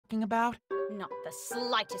talking about? Not the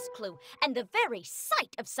slightest clue, and the very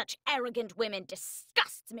sight of such arrogant women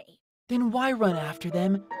disgusts me. Then why run after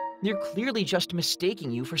them? They're clearly just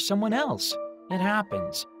mistaking you for someone else. It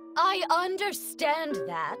happens. I understand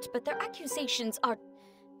that, but their accusations are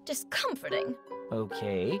discomforting.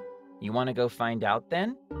 Okay. You want to go find out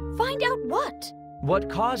then? Find out what? What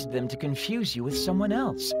caused them to confuse you with someone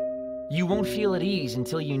else? You won't feel at ease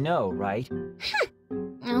until you know, right?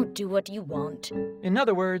 I'll do what you want. In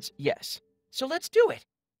other words, yes. So let's do it.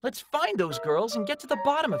 Let's find those girls and get to the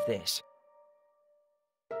bottom of this.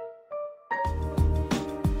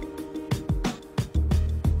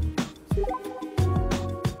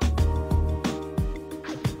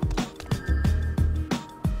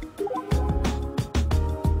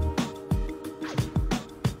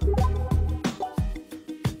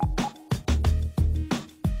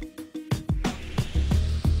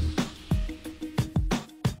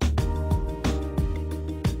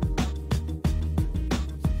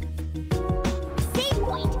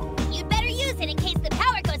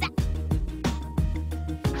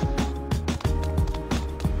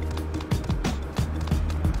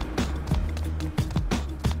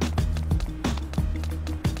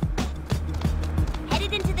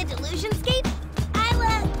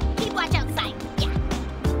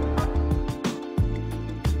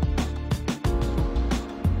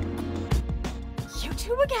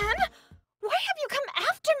 Again? Why have you come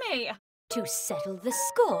after me? To settle the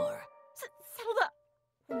score. Settle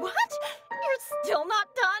the... What? You're still not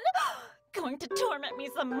done? Going to torment me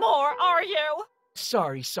some more, are you?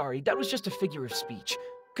 Sorry. That was just a figure of speech.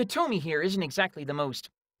 Katomi here isn't exactly the most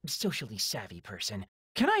socially savvy person.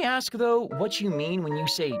 Can I ask, though, what you mean when you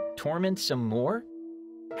say torment some more?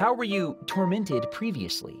 How were you tormented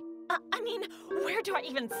previously? I mean, where do I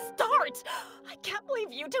even start? I can't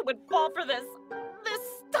believe you two would fall for this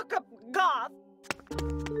stuck-up goth.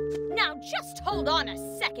 Now just hold on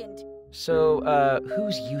a second. So,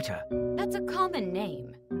 who's Yuta? That's a common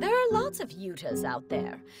name. There are lots of Yutas out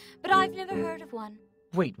there, but I've never heard of one.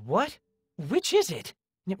 Wait, what? Which is it?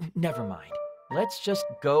 Never mind. Let's just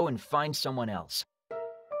go and find someone else.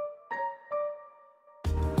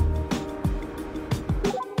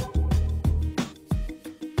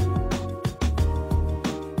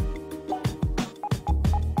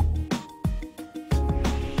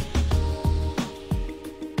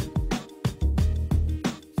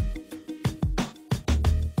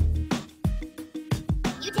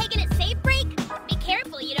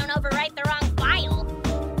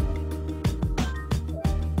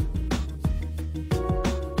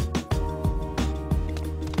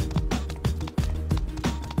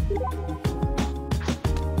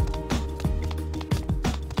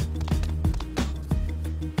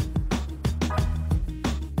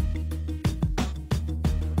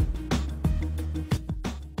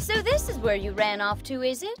 This is where you ran off to,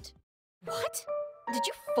 is it? What? Did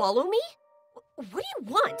you follow me? What do you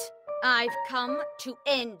want? I've come to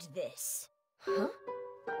end this. Huh?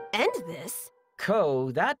 End this?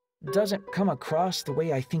 Ko, that doesn't come across the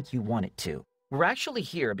way I think you want it to. We're actually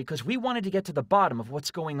here because we wanted to get to the bottom of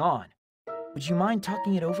what's going on. Would you mind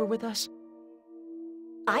talking it over with us?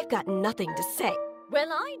 I've got nothing to say.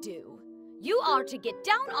 Well, I do. You are to get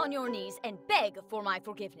down on your knees and beg for my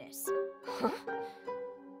forgiveness. Huh?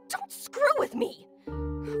 Don't screw with me!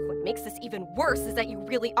 What makes this even worse is that you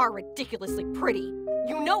really are ridiculously pretty.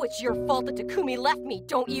 You know it's your fault that Takumi left me,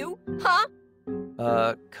 don't you?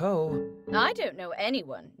 Huh? Ko... I don't know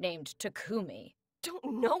anyone named Takumi.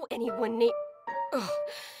 Don't know anyone named... Ugh.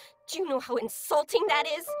 Do you know how insulting that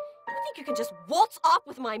is? You think you can just waltz off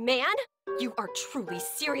with my man? You are truly,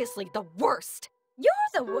 seriously the worst. You're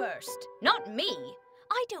the worst, not me.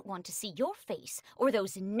 I don't want to see your face or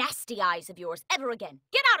those nasty eyes of yours ever again.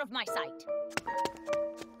 Get out of my sight!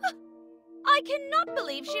 I cannot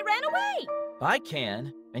believe she ran away! I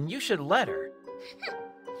can, and you should let her.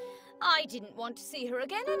 I didn't want to see her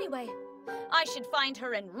again anyway. I should find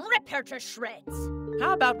her and rip her to shreds.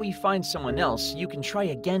 How about we find someone else you can try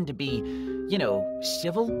again to be, you know,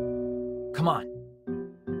 civil? Come on.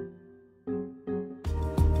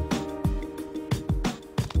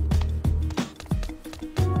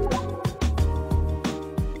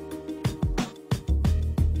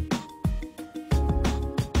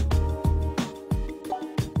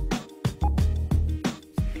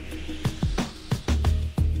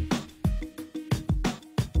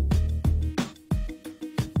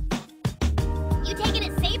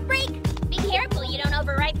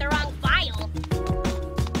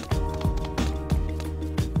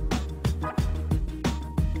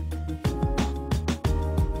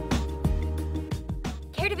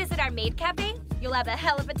 Maid cafe? You'll have a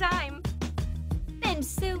hell of a time. Then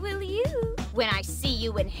so will you when I see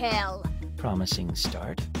you in hell. Promising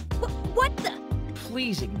start. What the?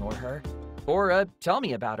 Please ignore her. Or, tell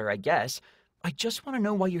me about her, I guess. I just want to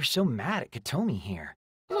know why you're so mad at Katomi here.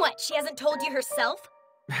 What, she hasn't told you herself?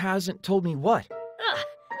 Hasn't told me what? Ugh,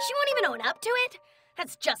 she won't even own up to it.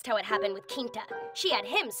 That's just how it happened with Quinta. She had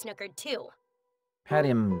him snookered too. Had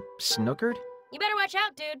him snookered? You better watch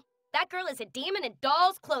out, dude. That girl is a demon in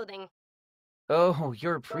doll's clothing. Oh,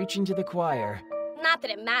 you're preaching to the choir. Not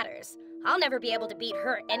that it matters. I'll never be able to beat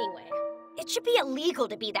her anyway. It should be illegal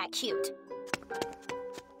to be that cute.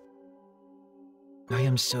 I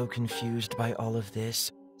am so confused by all of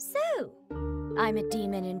this. So, I'm a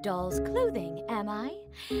demon in doll's clothing, am I?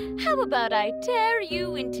 How about I tear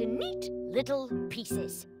you into neat little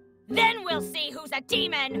pieces? Then we'll see who's a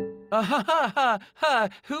demon! Ha ha ha ha!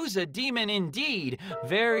 Who's a demon indeed?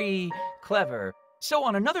 Very clever. So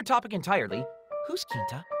on another topic entirely, who's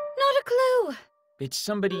Quinta? Not a clue. It's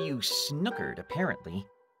somebody you snookered, apparently.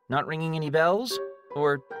 Not ringing any bells?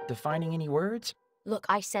 Or defining any words? Look,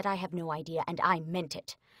 I said I have no idea, and I meant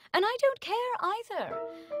it. And I don't care either.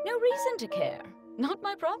 No reason to care. Not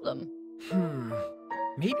my problem.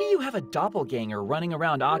 Maybe you have a doppelganger running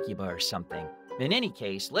around Akiba or something. In any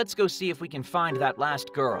case, let's go see if we can find that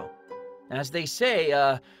last girl. As they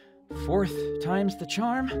say, fourth time's the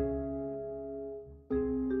charm?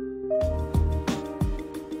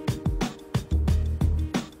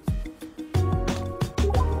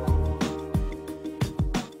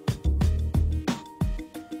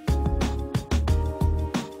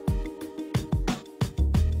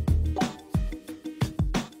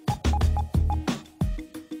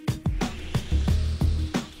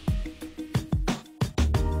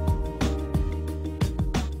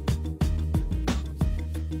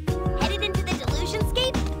 Headed into the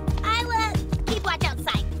delusionscape? I'll, keep watch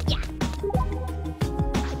outside. Yeah.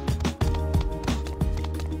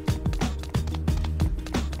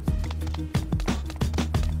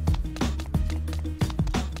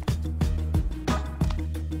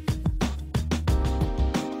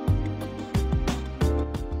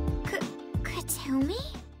 Katomi?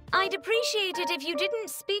 I'd appreciate it if you didn't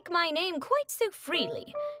speak my name quite so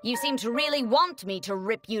freely. You seem to really want me to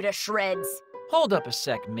rip you to shreds. Hold up a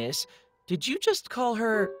sec, miss. Did you just call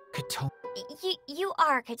her Katomi? You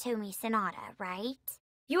are Katomi Sonata, right?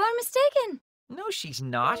 You are mistaken. No, she's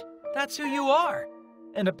not. That's who you are.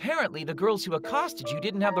 And apparently the girls who accosted you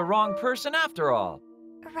didn't have the wrong person after all.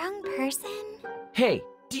 Wrong person? Hey,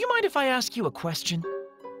 do you mind if I ask you a question?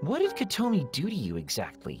 What did Katomi do to you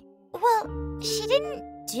exactly? Well, she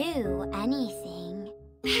didn't do anything.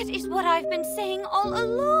 That is what I've been saying all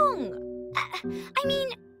along. I mean,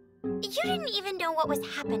 you didn't even know what was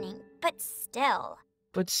happening, but still.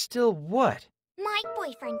 But still what? My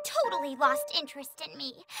boyfriend totally lost interest in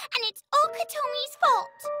me, and it's all Katomi's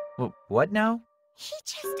fault. What now? He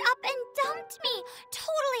just up and dumped me,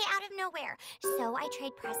 totally out of nowhere. So I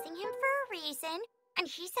tried pressing him for a reason, and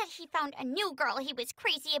he said he found a new girl he was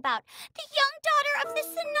crazy about, the young daughter of the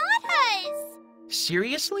Sonatas.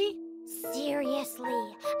 Seriously?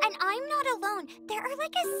 Seriously. And I'm not alone. There are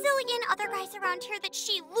like a zillion other guys around here that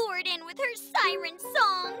she lured in with her siren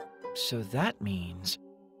song. So that means...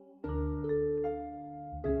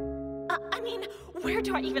 I mean, where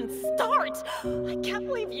do I even start? I can't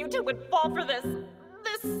believe you two would fall for this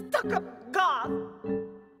stuck-up goth.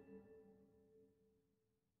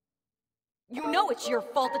 You know it's your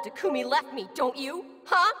fault that Takumi left me, don't you?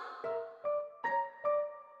 Huh?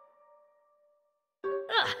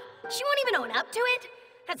 Ugh, she won't even own up to it.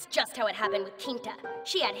 That's just how it happened with Quinta.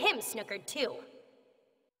 She had him snookered too.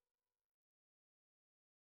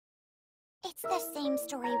 It's the same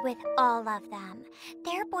story with all of them.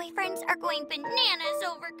 Their boyfriends are going bananas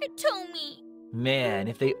over Katomi. Man,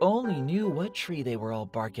 if they only knew what tree they were all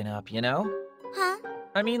barking up, you know? Huh?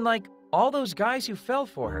 I mean, like, all those guys who fell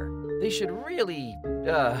for her. They should really,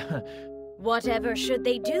 Whatever should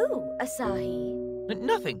they do, Asahi?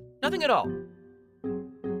 Nothing at all.